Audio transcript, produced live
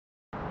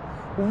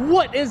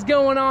What is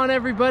going on,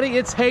 everybody?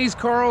 It's Haze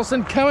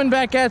Carlson coming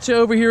back at you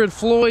over here at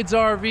Floyd's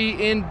RV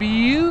in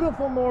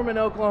beautiful Norman,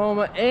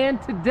 Oklahoma.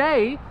 And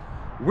today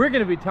we're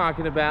going to be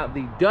talking about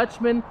the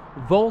Dutchmen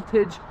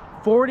Voltage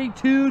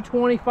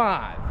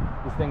 4225.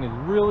 This thing is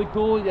really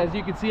cool. As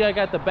you can see, I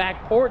got the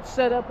back porch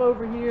set up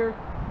over here.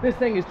 This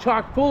thing is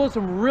chock full of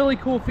some really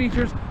cool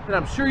features that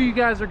I'm sure you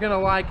guys are going to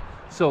like.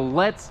 So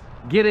let's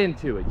get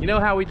into it. You know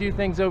how we do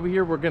things over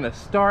here. We're going to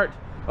start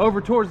over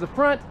towards the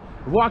front,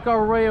 walk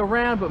our way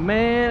around, but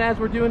man, as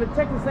we're doing it,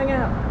 check this thing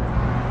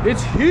out.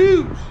 It's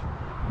huge,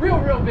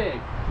 real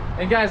big.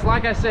 And guys,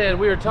 like I said,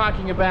 we are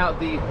talking about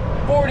the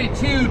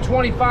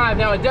 4225.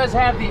 Now it does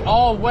have the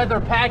all-weather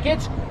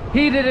package,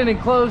 heated and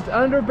enclosed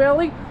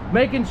underbelly,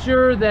 making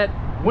sure that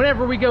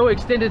whenever we go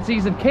extended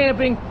season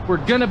camping, we're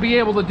gonna be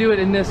able to do it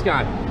in this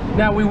guy.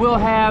 Now we will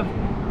have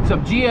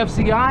some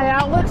GFCI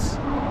outlets,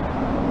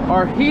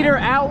 our heater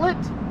outlet,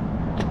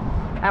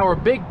 our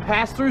big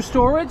pass-through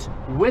storage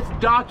with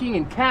docking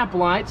and cap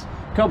lights,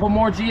 a couple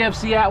more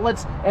GFC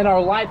outlets, and our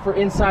light for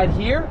inside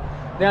here.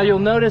 Now you'll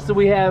notice that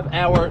we have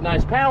our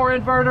nice power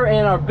inverter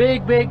and our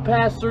big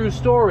pass-through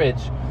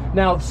storage.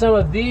 Now some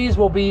of these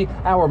will be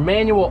our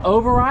manual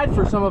override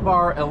for some of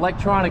our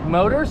electronic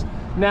motors.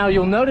 Now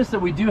you'll notice that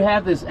we do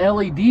have this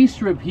LED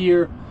strip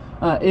here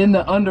in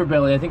the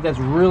underbelly. I think that's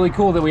really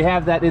cool that we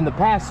have that in the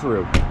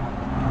pass-through.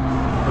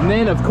 And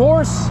then of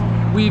course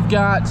we've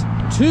got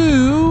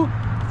two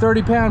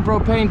 30-pound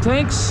propane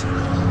tanks,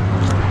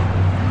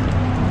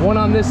 one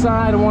on this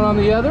side and one on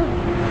the other.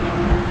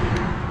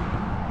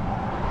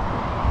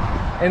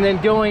 And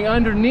then going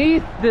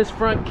underneath this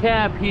front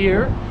cap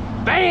here,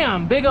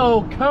 bam, big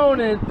old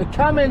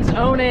Cummins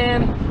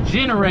Onan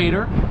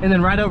generator. And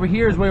then right over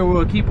here is where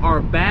we'll keep our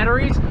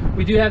batteries.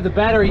 We do have the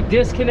battery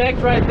disconnect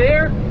right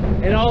there,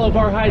 and all of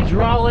our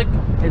hydraulic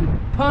and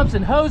pumps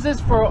and hoses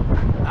for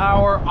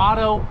our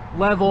auto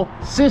level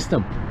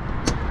system.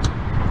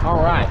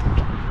 All right.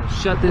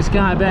 Shut this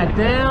guy back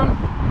down.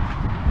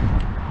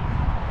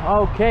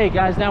 Okay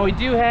guys, now we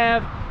do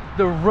have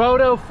the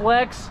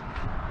RotoFlex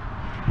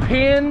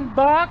pin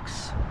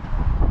box,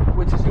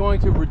 which is going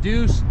to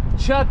reduce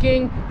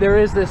chucking. There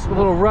is this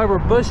little rubber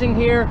bushing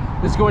here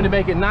that's going to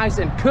make it nice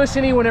and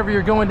cushiony whenever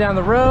you're going down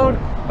the road.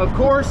 Of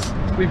course,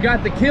 we've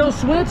got the kill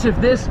switch. If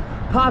this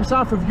pops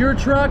off of your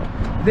truck,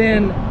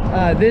 then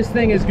this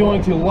thing is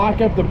going to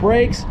lock up the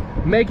brakes,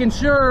 making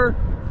sure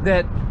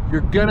that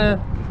you're gonna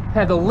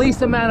have the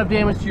least amount of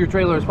damage to your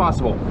trailer as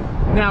possible.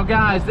 Now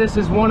guys, this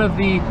is one of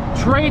the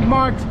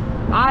trademarked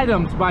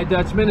items by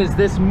Dutchmen, is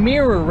this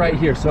mirror right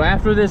here. So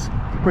after this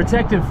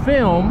protective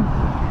film,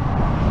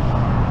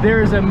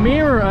 there's a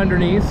mirror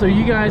underneath, so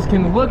you guys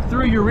can look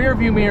through your rear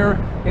view mirror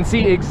and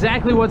see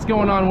exactly what's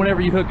going on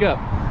whenever you hook up.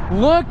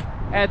 Look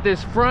at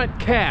this front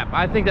cap.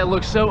 I think that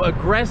looks so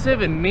aggressive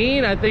and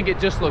mean. I think it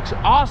just looks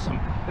awesome,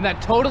 and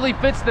that totally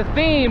fits the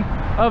theme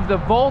of the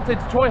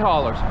Voltage toy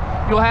haulers.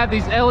 You'll have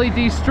these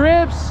LED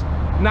strips,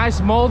 nice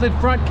molded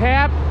front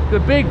cap, the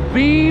big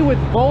B with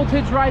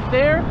Voltage right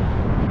there.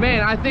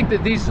 Man, I think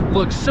that these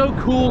look so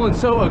cool and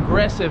so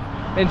aggressive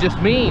and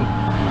just mean.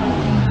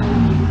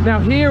 Now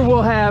here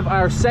we'll have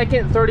our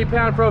second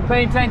 30-pound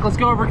propane tank. Let's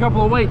go over a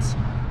couple of weights.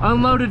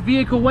 Unloaded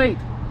vehicle weight,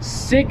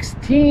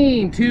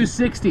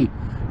 16,260.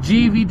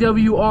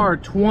 GVWR,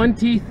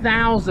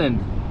 20,000.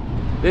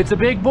 It's a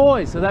big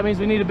boy, so that means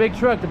we need a big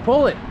truck to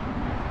pull it.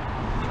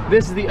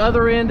 This is the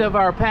other end of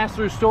our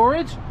pass-through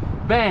storage.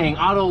 Bang,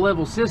 auto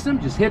level system.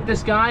 Just hit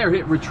this guy or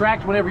hit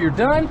retract whenever you're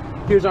done.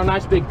 Here's our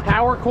nice big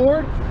power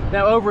cord.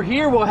 Now over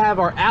here we'll have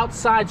our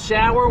outside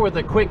shower with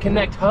a quick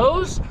connect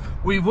hose.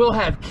 We will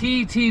have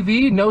key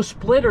TV, no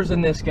splitters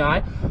in this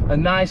guy. A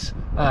nice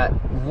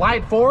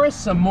light for us,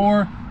 some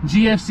more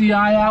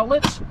GFCI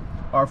outlets,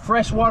 our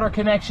freshwater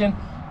connection,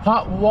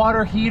 hot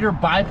water heater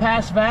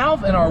bypass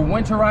valve, and our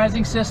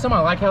winterizing system. I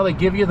like how they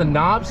give you the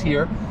knobs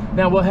here.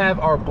 Now we'll have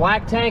our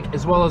black tank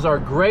as well as our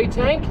gray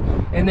tank,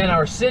 and then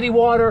our city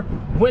water,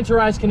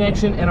 winterized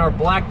connection, and our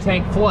black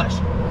tank flush.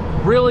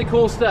 Really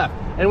cool stuff.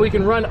 And we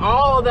can run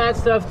all of that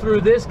stuff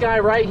through this guy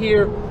right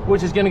here,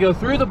 which is gonna go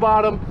through the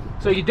bottom,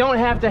 so you don't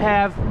have to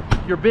have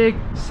your big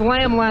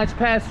slam latch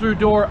pass-through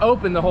door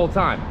open the whole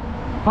time.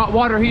 Hot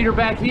water heater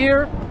back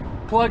here,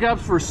 plug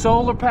ups for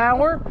solar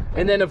power,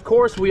 and then of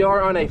course we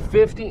are on a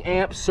 50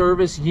 amp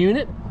service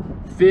unit.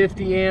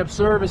 50 amp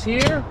service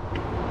here.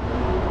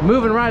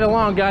 Moving right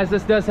along, guys,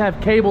 this does have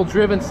cable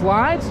driven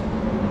slides.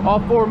 All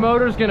four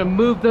motors gonna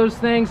move those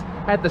things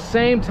at the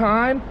same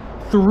time.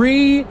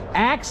 3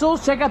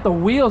 axles. Check out the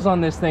wheels on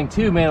this thing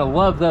too, man. I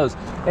love those.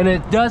 And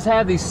it does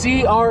have the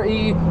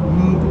CRE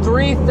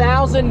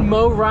 3000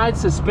 Mo-Ride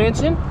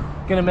suspension.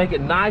 Gonna make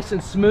it nice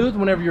and smooth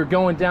whenever you're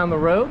going down the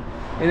road.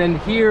 And then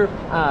here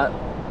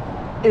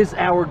is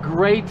our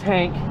gray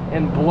tank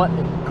and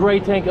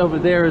gray tank over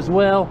there as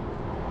well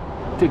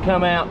to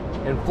come out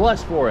and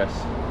flush for us.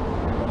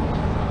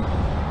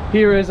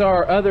 Here is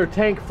our other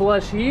tank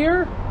flush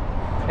here.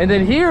 And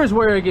then here is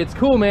where it gets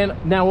cool, man.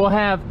 Now we'll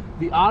have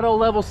the auto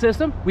level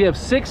system. We have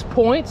 6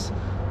 points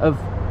of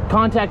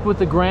contact with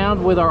the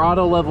ground with our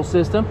auto level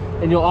system.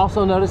 And you'll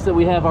also notice that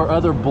we have our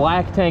other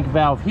black tank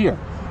valve here.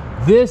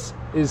 This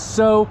is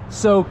so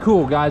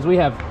cool, guys. We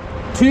have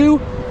 2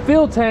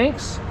 fill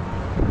tanks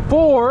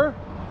for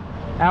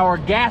our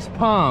gas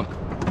pump.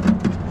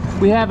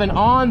 We have an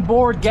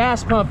onboard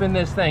gas pump in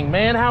this thing.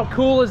 Man, how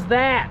cool is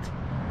that?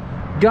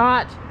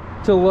 Got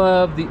to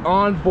love the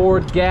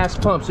onboard gas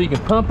pump, so you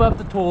can pump up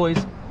the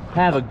toys,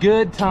 have a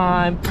good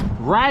time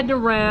riding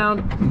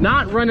around,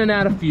 not running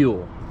out of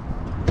fuel.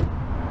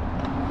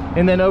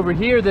 And then over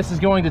here, this is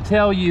going to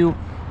tell you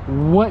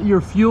what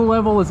your fuel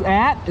level is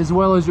at, as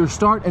well as your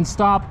start and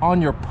stop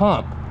on your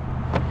pump.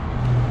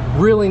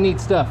 Really neat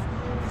stuff.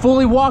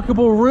 Fully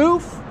walkable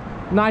roof,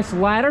 nice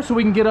ladder so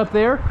we can get up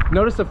there.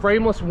 Notice the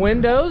frameless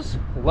windows,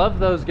 love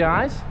those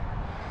guys.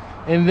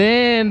 And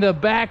then the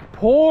back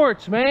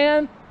porch,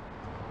 man.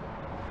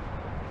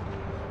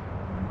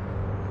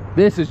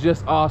 This is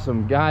just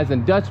awesome, guys,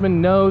 and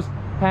Dutchmen knows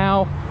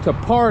how to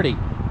party.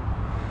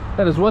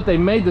 That is what they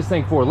made this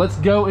thing for. Let's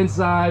go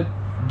inside,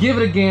 give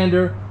it a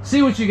gander,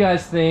 see what you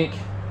guys think.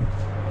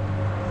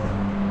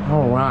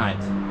 All right.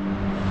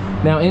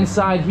 Now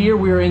inside here,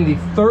 we are in the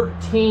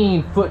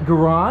 13-foot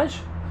garage.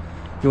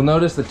 You'll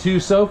notice the 2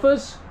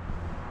 sofas.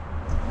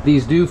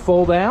 These do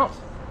fold out,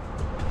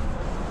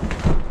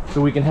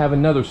 so we can have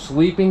another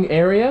sleeping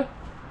area.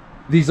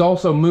 These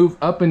also move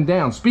up and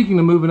down. Speaking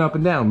of moving up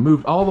and down,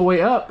 moved all the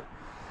way up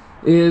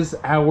is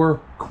our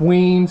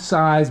queen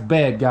size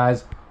bed,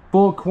 guys.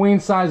 Full queen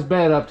size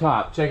bed up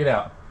top. Check it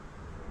out.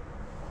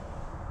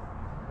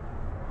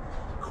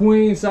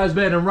 Queen size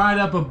bed, and right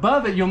up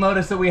above it, you'll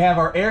notice that we have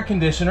our air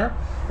conditioner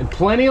and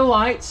plenty of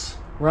lights,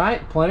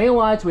 right? Plenty of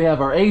lights. We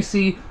have our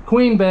AC,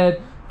 queen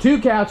bed,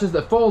 2 couches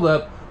that fold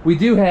up. We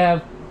do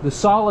have the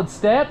solid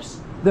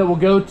steps that will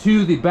go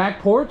to the back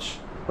porch.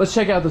 Let's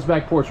check out this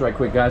back porch right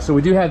quick, guys. So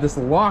we do have this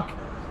lock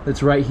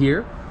that's right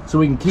here, so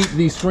we can keep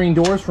these screen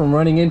doors from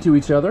running into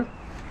each other.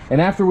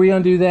 And after we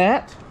undo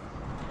that,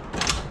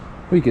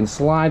 we can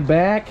slide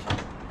back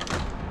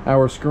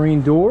our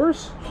screen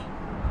doors.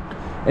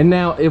 And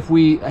now if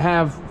we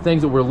have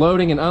things that we're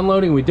loading and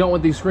unloading, we don't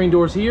want these screen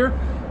doors here,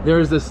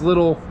 there's this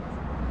little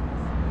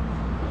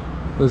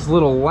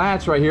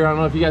latch right here. I don't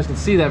know if you guys can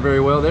see that very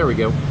well. There we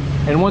go.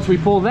 And once we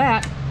pull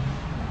that,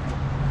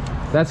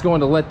 that's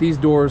going to let these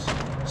doors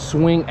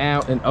swing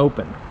out and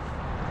open.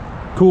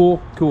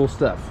 Cool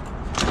stuff.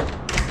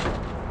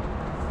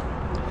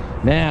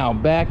 Now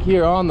back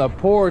here on the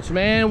porch,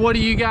 man, what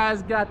do you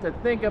guys got to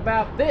think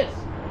about this?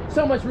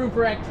 So much room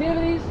for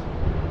activities.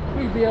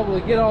 We'd be able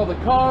to get all the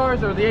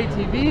cars or the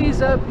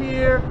ATVs up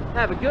here,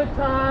 have a good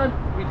time.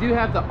 We do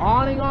have the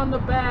awning on the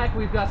back.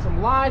 We've got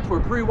some lights. We're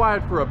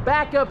pre-wired for a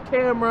backup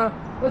camera.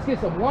 Let's get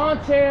some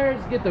lawn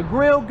chairs, get the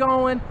grill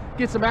going,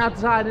 get some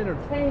outside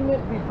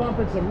entertainment, be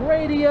bumping some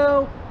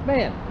radio.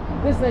 Man,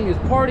 this thing is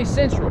party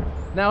central.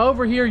 Now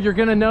over here, you're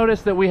gonna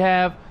notice that we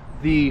have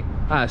the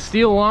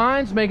steel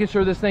lines, making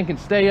sure this thing can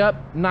stay up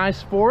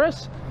nice for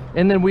us.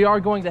 And then we are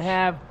going to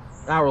have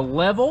our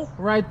level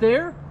right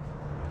there.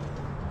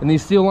 And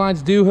these steel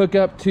lines do hook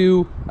up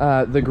to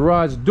the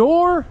garage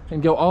door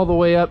and go all the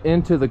way up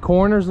into the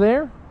corners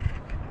there.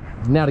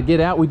 Now to get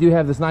out, we do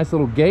have this nice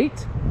little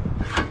gate.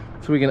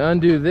 So we can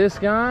undo this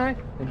guy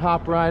and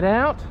hop right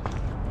out.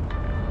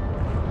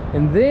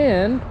 And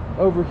then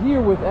over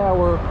here with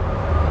our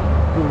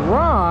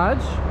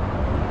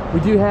garage, we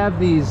do have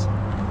these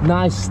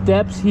nice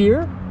steps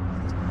here.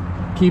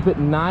 Keep it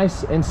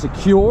nice and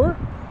secure.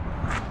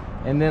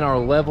 And then our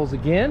levels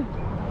again.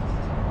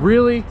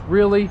 Really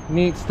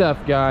neat stuff,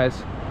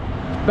 guys.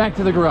 Back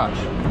to the garage.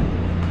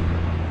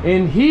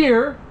 In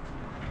here,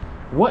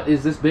 what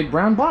is this big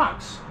brown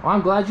box? Well,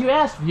 I'm glad you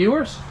asked,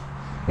 viewers.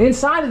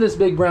 Inside of this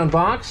big brown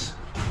box,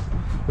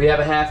 we have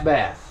a half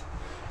bath.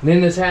 And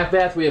in this half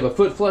bath, we have a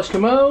foot flush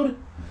commode,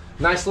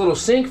 nice little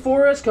sink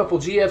for us, couple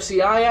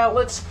GFCI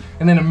outlets,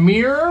 and then a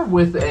mirror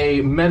with a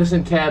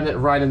medicine cabinet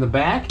right in the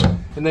back.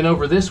 And then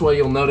over this way,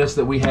 you'll notice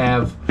that we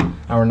have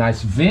our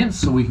nice vents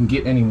so we can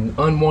get any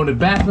unwanted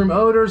bathroom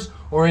odors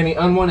or any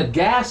unwanted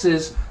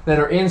gases that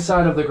are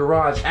inside of the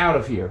garage out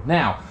of here.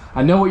 Now,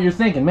 I know what you're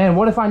thinking, man,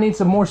 what if I need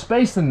some more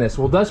space than this?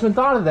 Well, Dutchmen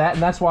thought of that,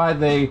 and that's why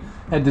they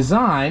had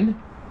designed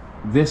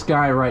this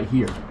guy right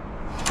here.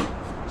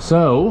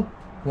 So,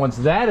 once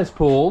that is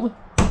pulled,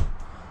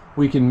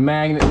 we can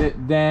magnet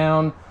it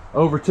down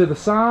over to the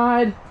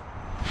side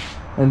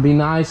and be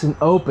nice and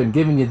open,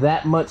 giving you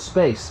that much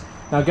space.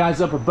 Now, guys,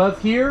 up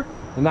above here,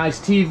 a nice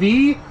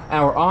TV,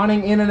 our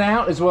awning in and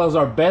out, as well as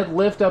our bed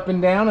lift up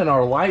and down and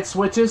our light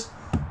switches.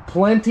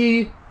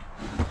 Plenty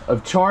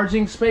of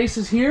charging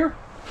spaces here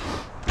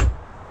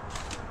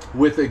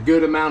with a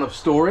good amount of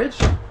storage.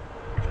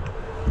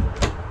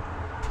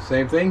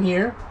 Same thing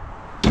here.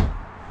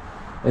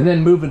 And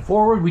then moving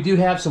forward, we do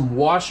have some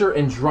washer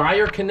and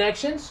dryer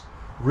connections.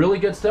 Really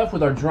good stuff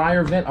with our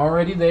dryer vent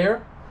already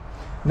there.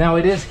 Now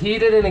it is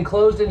heated and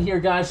enclosed in here,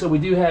 guys, so we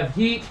do have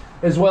heat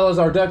as well as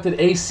our ducted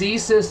AC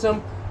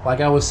system. Like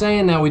I was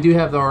saying, now we do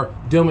have our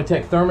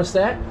Domatec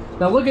thermostat.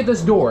 Now look at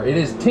this door. It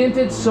is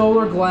tinted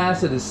solar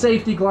glass. It is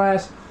safety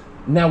glass.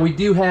 Now we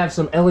do have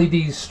some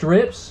LED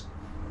strips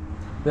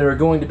that are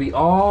going to be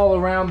all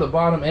around the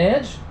bottom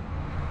edge.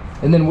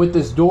 And then with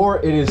this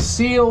door, it is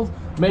sealed,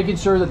 making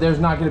sure that there's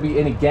not going to be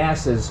any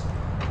gases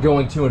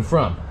going to and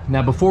from.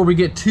 Now before we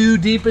get too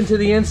deep into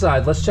the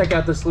inside, let's check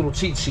out this little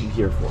cheat sheet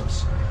here for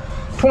us.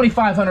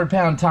 2,500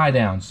 pound tie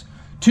downs,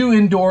 2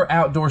 indoor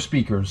outdoor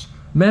speakers,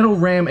 metal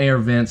ram air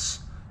vents,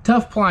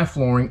 tough ply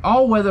flooring,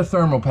 all weather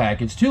thermal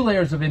package, 2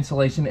 layers of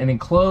insulation, and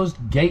enclosed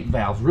gate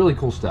valves. Really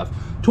cool stuff.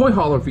 Toy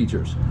hauler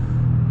features.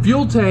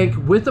 Fuel tank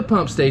with the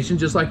pump station,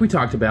 just like we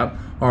talked about.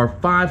 Our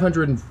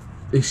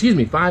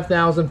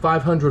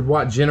 5,500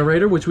 watt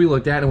generator, which we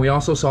looked at, and we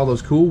also saw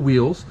those cool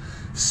wheels.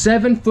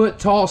 7-foot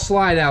tall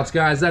slide outs,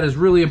 guys. That is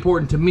really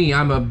important to me.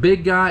 I'm a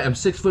big guy. I'm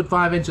 6 foot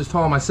 5 inches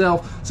tall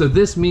myself, so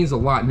this means a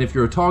lot. And if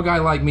you're a tall guy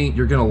like me,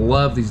 you're gonna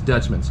love these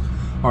Dutchmens.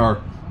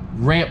 Our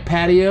ramp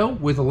patio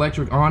with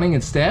electric awning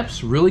and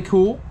steps, really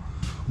cool.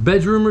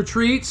 Bedroom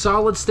retreat,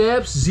 solid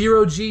steps,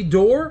 0G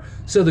door.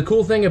 So the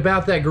cool thing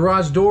about that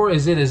garage door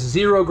is it is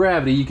 0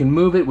 gravity. You can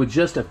move it with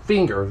just a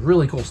finger.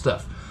 Really cool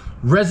stuff.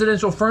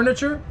 Residential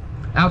furniture,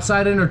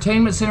 outside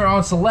entertainment center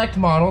on select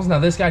models. Now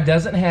this guy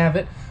doesn't have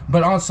it,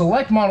 but on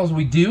select models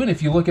we do, and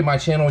if you look at my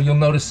channel, you'll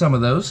notice some of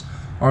those.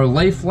 Our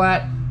lay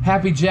flat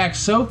Happy Jack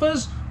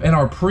sofas and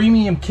our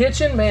premium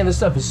kitchen. Man, this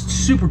stuff is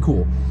super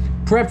cool.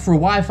 Prepped for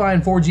Wi-Fi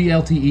and 4G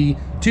LTE,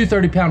 2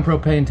 30-pound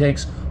propane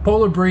tanks,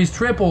 Polar Breeze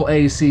triple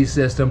AC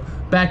system,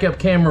 backup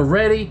camera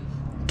ready,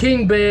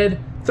 king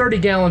bed,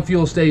 30-gallon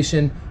fuel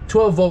station,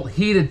 12-volt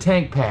heated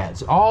tank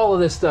pads. All of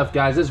this stuff,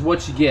 guys, this is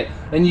what you get.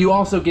 And you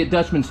also get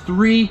Dutchman's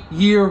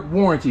 3-year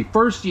warranty.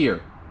 First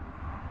year,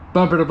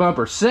 bumper to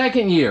bumper.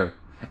 Second year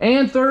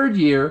and third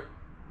year,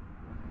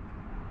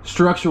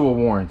 structural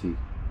warranty.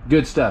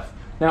 Good stuff.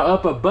 Now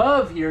up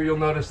above here, you'll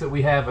notice that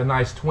we have a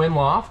nice twin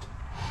loft.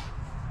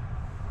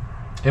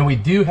 And we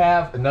do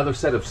have another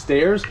set of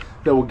stairs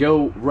that will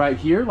go right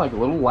here, like a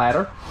little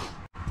ladder.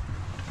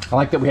 I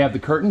like that we have the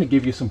curtain to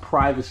give you some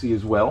privacy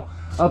as well.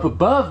 Up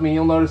above me,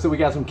 you'll notice that we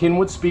got some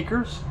Kenwood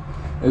speakers,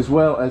 as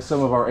well as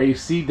some of our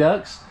AC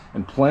ducts,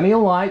 and plenty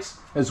of lights,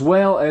 as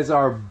well as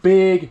our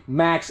big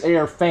Max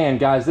Air fan.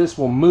 Guys, this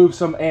will move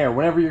some air.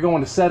 Whenever you're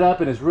going to set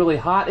up and it's really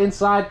hot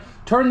inside,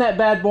 turn that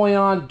bad boy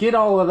on, get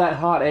all of that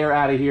hot air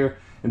out of here,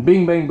 and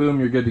bing, bang, boom,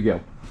 you're good to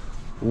go.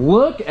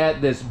 Look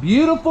at this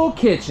beautiful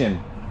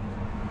kitchen.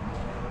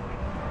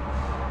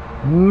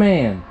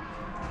 Man,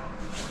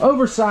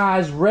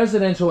 oversized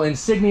residential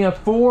insignia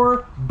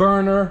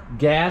 4-burner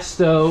gas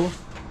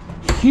stove,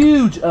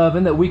 huge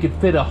oven that we could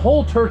fit a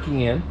whole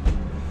turkey in,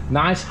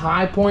 nice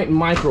high point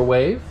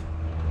microwave,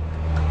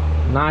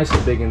 nice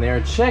and big in there.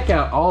 Check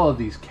out all of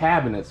these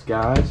cabinets,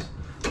 guys.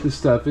 This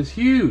stuff is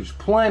huge.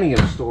 Plenty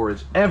of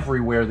storage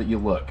everywhere that you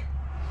look.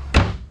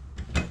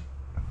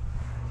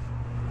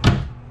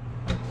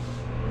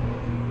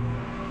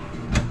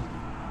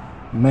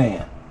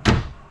 Man.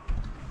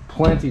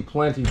 Plenty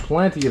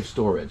of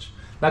storage.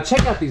 Now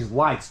check out these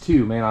lights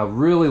too, man. I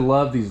really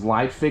love these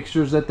light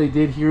fixtures that they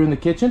did here in the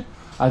kitchen.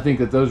 I think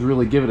that those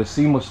really give it a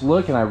seamless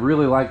look, and I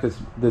really like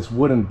this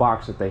wooden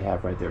box that they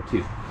have right there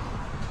too.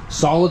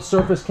 Solid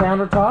surface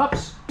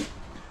countertops,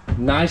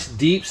 nice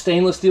deep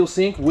stainless steel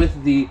sink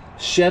with the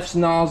chef's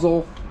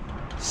nozzle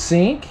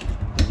sink,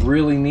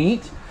 really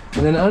neat.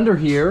 And then under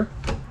here,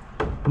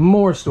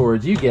 more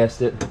storage, you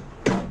guessed it,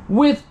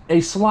 with a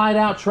slide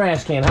out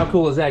trash can. How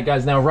cool is that,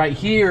 guys? Now right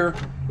here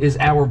is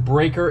our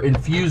breaker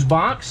and fuse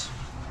box,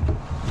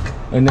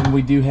 and then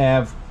we do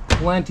have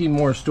plenty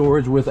more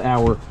storage with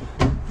our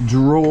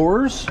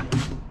drawers.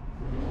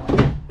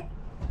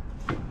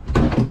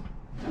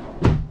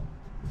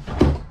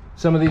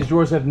 Some of these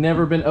drawers have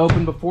never been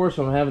opened before,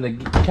 so I'm having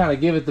to kind of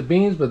give it the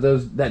beans, but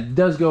that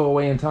does go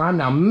away in time.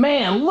 Now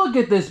man, look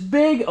at this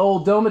big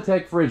old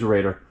Domatec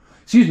refrigerator.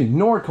 Excuse me,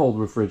 Norcold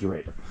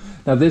refrigerator.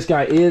 Now this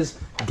guy is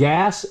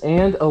gas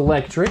and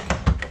electric.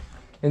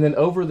 And then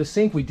over the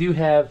sink, we do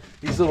have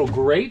these little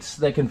grates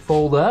that can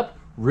fold up.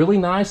 Really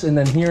nice. And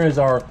then here is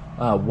our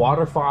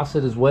water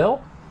faucet as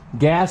well.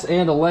 Gas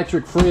and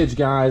electric fridge,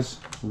 guys.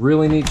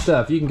 Really neat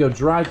stuff. You can go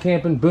dry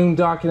camping,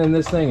 boondocking in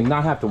this thing and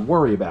not have to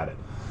worry about it.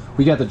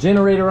 We got the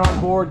generator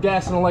on board,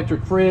 gas and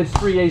electric fridge,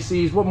 3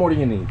 ACs. What more do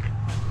you need?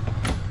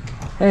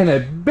 And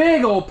a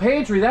big old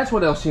pantry. That's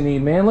what else you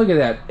need, man. Look at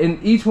that.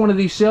 And each one of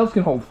these shelves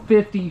can hold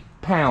 50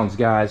 pounds,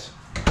 guys.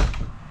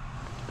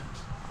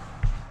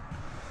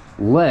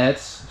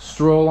 Let's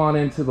stroll on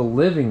into the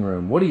living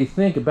room. What do you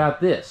think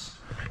about this?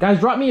 Guys,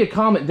 drop me a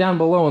comment down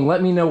below and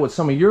let me know what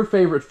some of your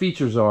favorite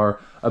features are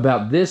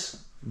about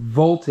this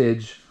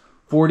Voltage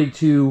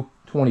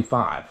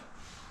 4225.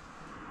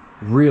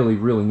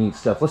 Really neat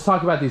stuff. Let's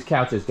talk about these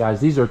couches,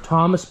 guys. These are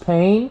Thomas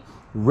Paine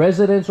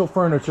residential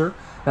furniture.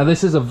 Now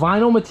this is a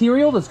vinyl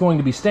material that's going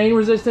to be stain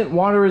resistant,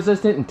 water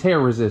resistant, and tear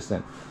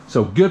resistant.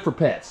 So good for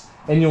pets.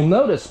 And you'll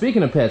notice,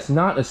 speaking of pets,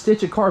 not a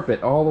stitch of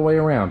carpet all the way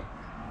around.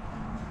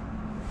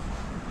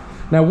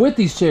 Now with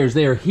these chairs,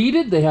 they are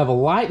heated, they have a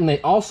light, and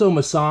they also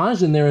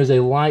massage, and there is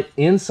a light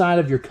inside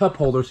of your cup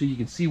holder so you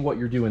can see what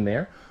you're doing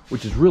there,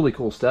 which is really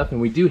cool stuff.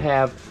 And we do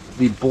have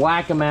the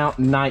Black Amount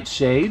night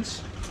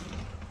shades.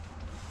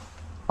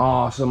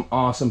 Awesome,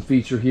 awesome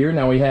feature here.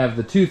 Now we have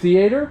the two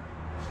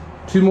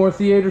more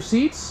theater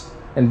seats,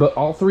 but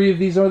all three of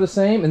these are the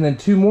same, and then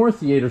two more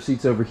theater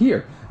seats over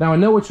here. Now I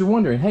know what you're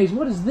wondering, Haze,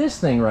 what is this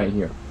thing right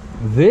here?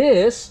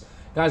 This,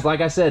 guys,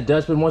 like I said,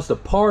 Dutchmen wants to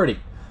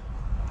party.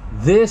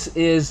 This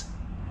is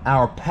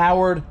our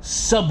powered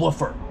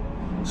subwoofer.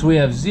 So we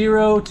have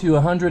 0 to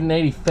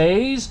 180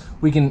 phase.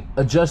 We can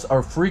adjust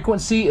our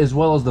frequency as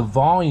well as the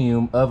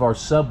volume of our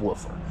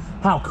subwoofer.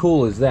 How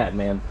cool is that,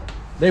 man?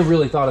 They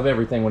really thought of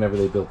everything whenever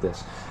they built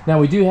this. Now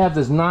we do have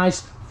this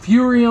nice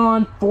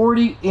Furrion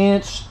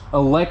 40-inch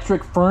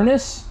electric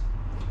furnace.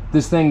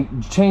 This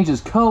thing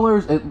changes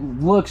colors. It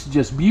looks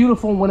just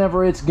beautiful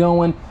whenever it's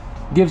going.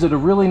 Gives it a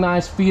really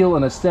nice feel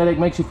and aesthetic.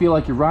 Makes you feel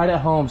like you're right at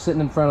home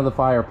sitting in front of the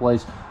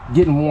fireplace,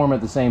 getting warm at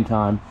the same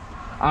time.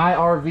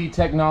 IRV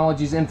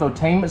Technologies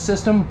infotainment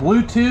system,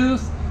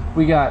 Bluetooth.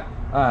 We got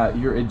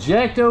your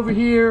eject over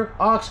here,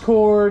 aux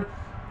cord,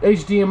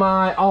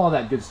 HDMI, all of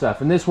that good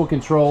stuff. And this will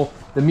control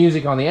the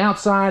music on the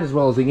outside as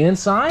well as the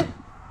inside.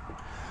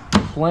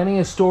 Plenty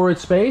of storage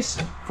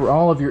space for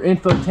all of your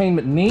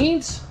infotainment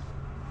needs.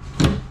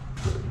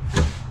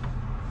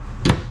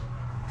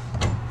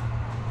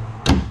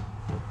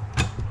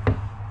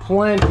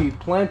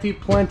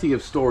 Plenty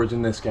of storage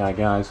in this guy,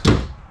 guys.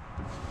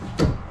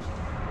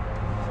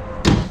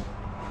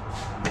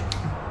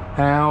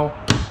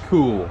 How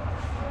cool.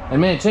 And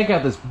man, check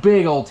out this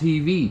big old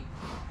TV.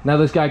 Now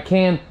this guy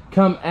can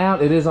come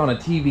out. It is on a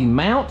TV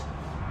mount,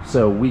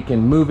 so we can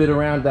move it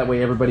around. That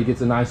way everybody gets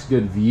a nice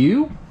good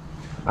view.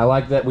 I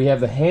like that we have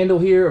the handle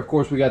here. Of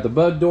course, we got the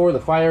bug door, the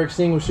fire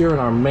extinguisher, and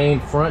our main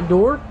front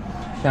door.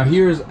 Now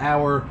here's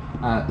our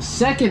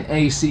second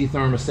AC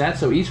thermostat.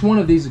 So each one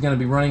of these is going to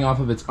be running off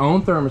of its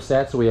own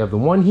thermostat. So we have the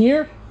one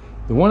here,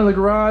 the one in the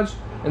garage,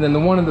 and then the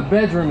one in the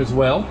bedroom as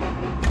well.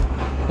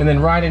 And then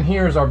right in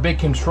here is our big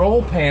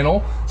control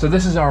panel. So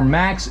this is our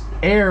max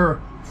air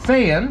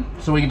fan.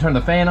 So we can turn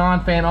the fan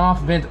on, fan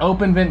off, vent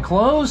open, vent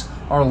close.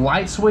 Our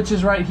light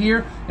switches right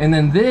here. And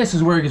then this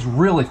is where it gets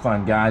really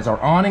fun, guys. Our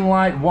awning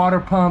light, water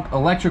pump,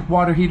 electric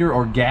water heater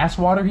or gas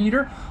water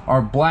heater,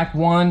 our black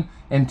 1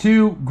 and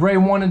 2, gray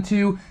 1 and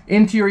 2,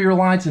 interior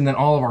lights, and then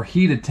all of our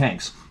heated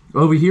tanks.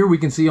 Over here we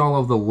can see all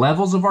of the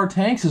levels of our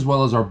tanks as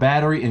well as our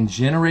battery and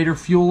generator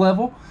fuel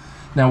level.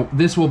 Now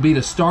this will be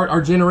to start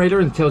our generator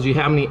and tells you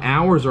how many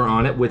hours are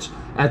on it, which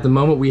at the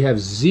moment we have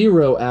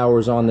 0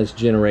 hours on this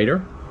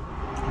generator.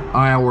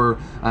 Our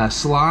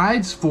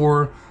slides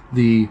for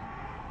the,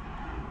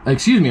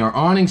 our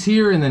awnings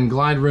here, and then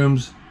glide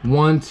rooms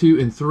 1, 2,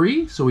 and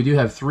 3. So we do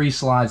have 3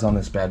 slides on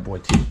this bad boy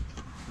too.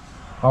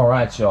 All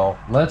right, y'all,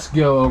 let's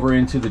go over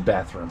into the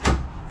bathroom.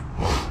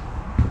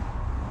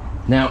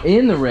 Now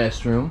in the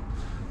restroom,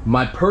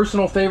 my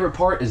personal favorite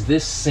part is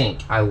this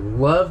sink. I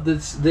love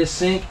this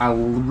sink. I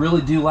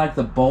really do like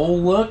the bowl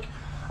look.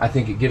 I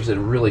think it gives it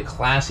a really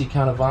classy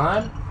kind of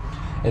vibe.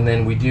 And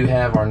then we do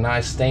have our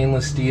nice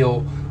stainless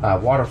steel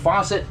water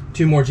faucet,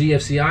 2 more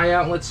GFCI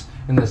outlets,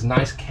 and this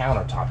nice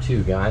countertop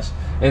too, guys.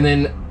 And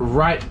then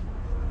right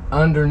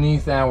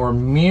underneath our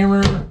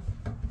mirror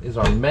is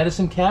our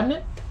medicine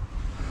cabinet.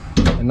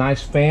 A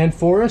nice fan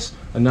for us,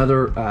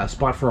 another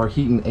spot for our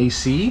heat and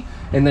AC.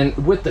 And then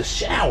with the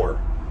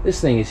shower, this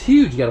thing is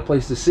huge. You got a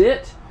place to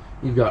sit.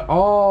 You've got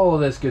all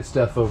of this good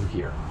stuff over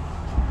here.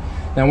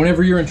 Now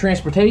whenever you're in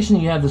transportation,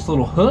 you have this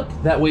little hook.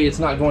 That way it's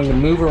not going to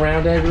move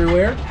around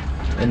everywhere.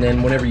 And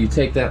then whenever you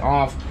take that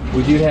off,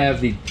 we do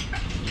have the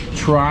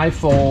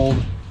tri-fold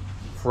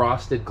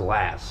frosted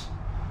glass.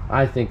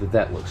 I think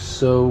that looks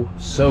so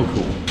cool.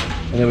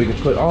 And then we can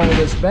put all of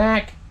this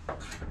back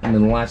and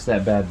then latch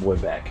that bad boy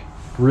back.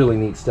 Really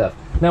neat stuff.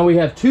 Now we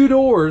have 2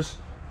 doors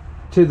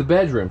to the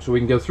bedroom, so we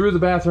can go through the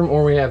bathroom,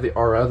 or we have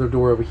our other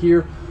door over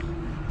here.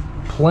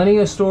 Plenty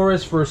of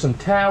storage for some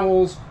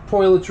towels,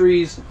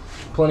 toiletries,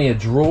 plenty of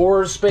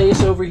drawer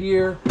space over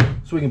here,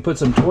 so we can put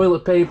some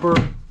toilet paper,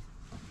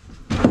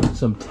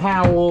 some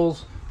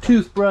towels,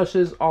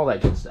 toothbrushes, all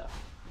that good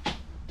stuff.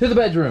 To the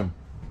bedroom.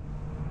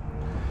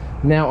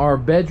 Now our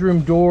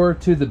bedroom door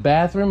to the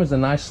bathroom is a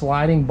nice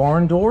sliding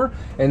barn door,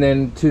 and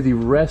then to the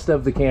rest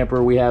of the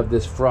camper we have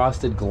this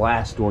frosted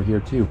glass door here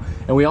too.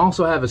 And we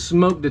also have a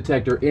smoke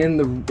detector in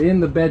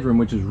the bedroom,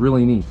 which is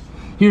really neat.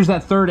 Here's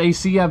that third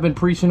AC I've been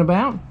preaching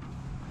about.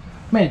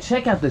 Man,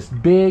 check out this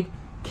big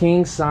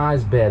king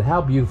size bed. How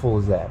beautiful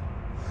is that?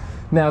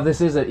 Now this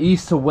is an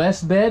east to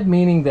west bed,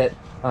 meaning that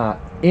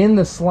in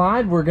the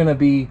slide we're going to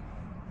be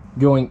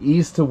going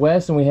east to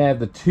west, and we have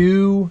the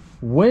 2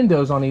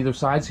 windows on either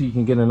side so you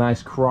can get a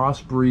nice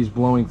cross breeze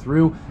blowing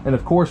through. And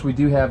of course we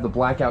do have the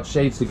blackout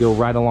shades to go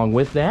right along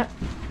with that.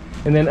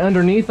 And then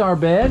underneath our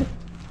bed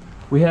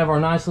we have our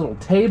nice little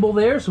table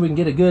there so we can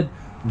get a good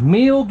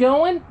meal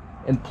going,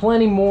 and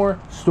plenty more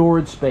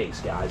storage space,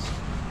 guys.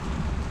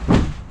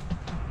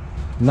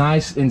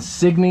 Nice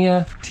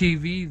Insignia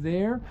TV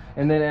there,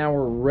 and then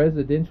our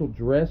residential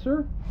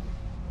dresser,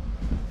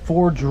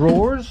 4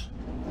 drawers,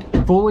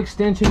 full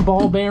extension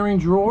ball bearing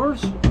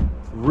drawers.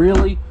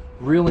 Really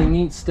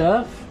neat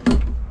stuff.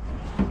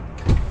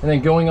 And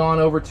then going on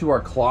over to our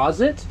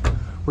closet,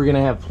 we're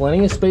gonna have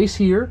plenty of space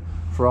here,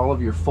 for all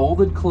of your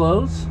folded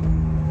clothes.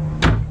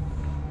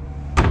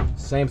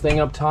 Same thing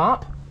up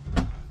top.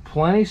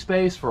 Plenty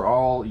space for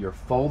all your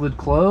folded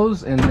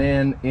clothes. And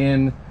then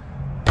in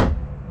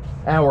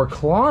our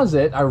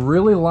closet, I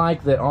really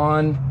like that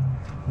on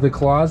the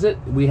closet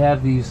we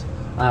have these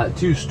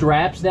two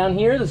straps down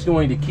here that's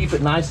going to keep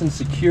it nice and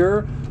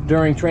secure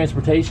during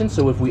transportation.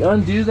 So if we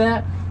undo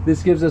that,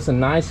 this gives us a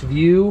nice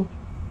view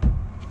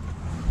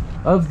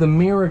of the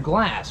mirror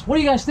glass. What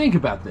do you guys think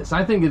about this?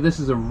 I think that this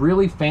is a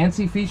really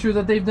fancy feature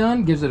that they've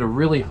done. Gives it a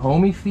really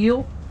homey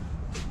feel.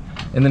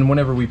 And then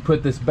whenever we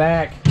put this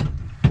back,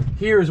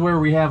 here is where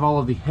we have all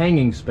of the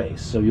hanging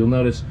space. So you'll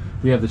notice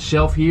we have the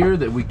shelf here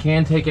that we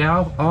can take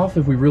off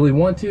if we really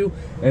want to,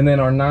 and then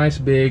our nice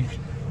big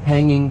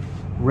hanging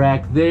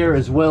rack there,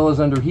 as well as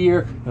under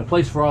here, and a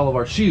place for all of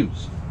our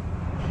shoes.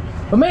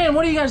 But man,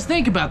 what do you guys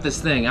think about this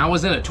thing? I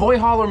was in a toy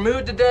hauler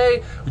mood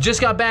today. We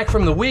just got back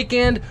from the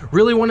weekend.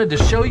 Really wanted to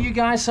show you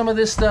guys some of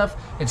this stuff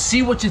and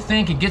see what you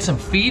think and get some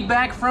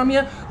feedback from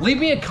you. Leave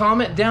me a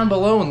comment down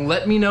below and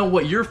let me know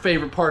what your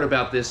favorite part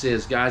about this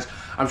is, guys.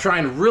 I'm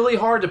trying really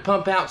hard to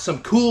pump out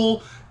some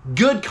cool,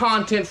 good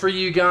content for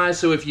you guys.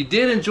 So if you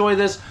did enjoy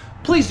this,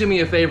 please do me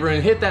a favor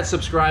and hit that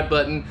subscribe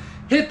button,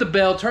 hit the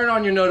bell, turn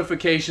on your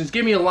notifications,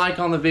 give me a like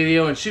on the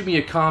video, and shoot me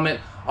a comment.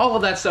 All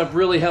of that stuff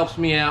really helps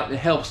me out. It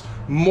helps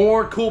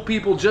more cool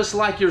people just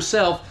like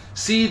yourself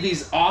see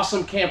these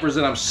awesome campers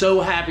that I'm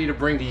so happy to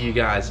bring to you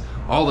guys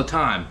all the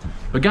time.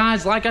 But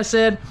guys, like I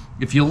said,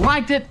 if you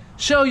liked it,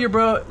 show your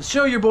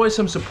boy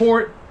some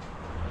support.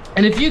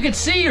 And if you could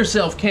see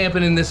yourself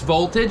camping in this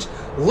voltage,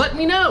 let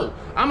me know.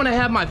 I'm gonna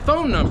have my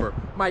phone number,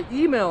 my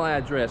email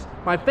address,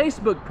 my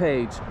Facebook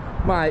page,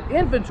 my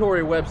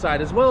inventory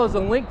website, as well as a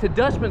link to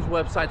Dutchmen's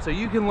website so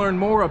you can learn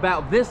more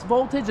about this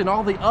voltage and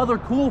all the other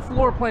cool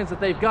floor plans that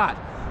they've got.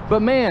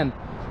 But man,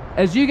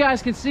 as you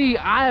guys can see,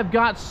 I have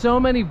got so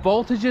many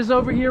voltages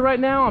over here right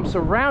now. I'm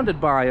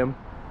surrounded by them.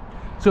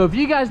 So if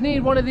you guys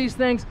need one of these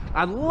things,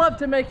 I'd love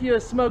to make you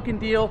a smoking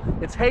deal.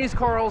 It's Haze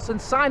Carlson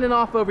signing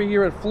off over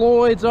here at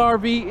Floyd's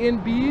RV in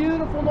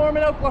beautiful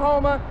Norman,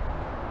 Oklahoma.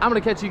 I'm gonna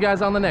catch you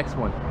guys on the next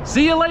one.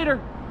 See you later.